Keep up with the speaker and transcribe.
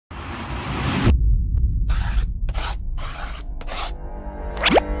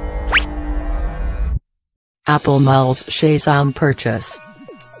Apple Mulls Shazam purchase.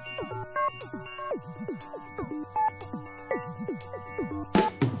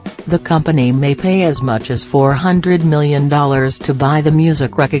 The company may pay as much as $400 million to buy the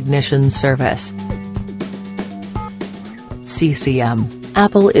music recognition service. CCM,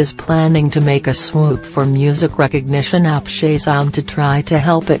 Apple is planning to make a swoop for music recognition app Shazam to try to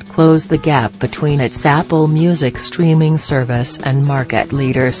help it close the gap between its Apple Music streaming service and market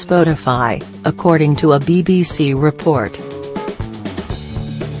leader Spotify, according to a BBC report.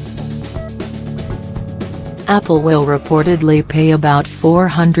 Apple will reportedly pay about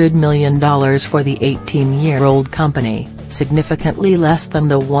 $400 million for the 18-year-old company, significantly less than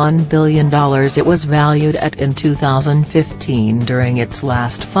the $1 billion it was valued at in 2015 during its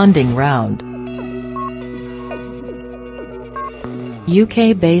last funding round.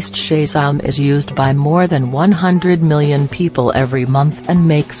 UK-based Shazam is used by more than 100 million people every month and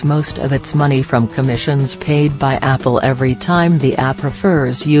makes most of its money from commissions paid by Apple every time the app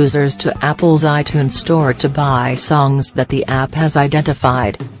refers users to Apple's iTunes store to buy songs that the app has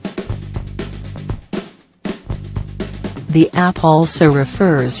identified. The app also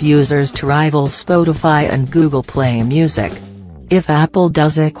refers users to rivals Spotify and Google Play Music. If Apple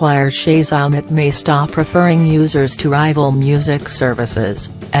does acquire Shazam, it may stop referring users to rival music services,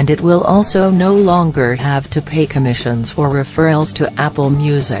 and it will also no longer have to pay commissions for referrals to Apple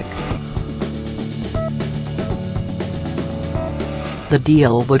Music. The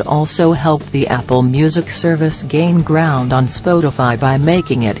deal would also help the Apple Music service gain ground on Spotify by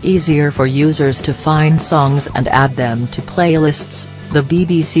making it easier for users to find songs and add them to playlists, the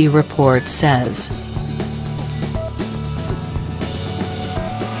BBC report says.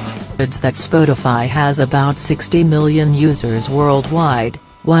 That Spotify has about 60 million users worldwide,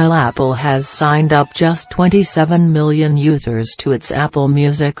 while Apple has signed up just 27 million users to its Apple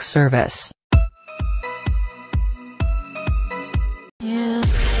Music service.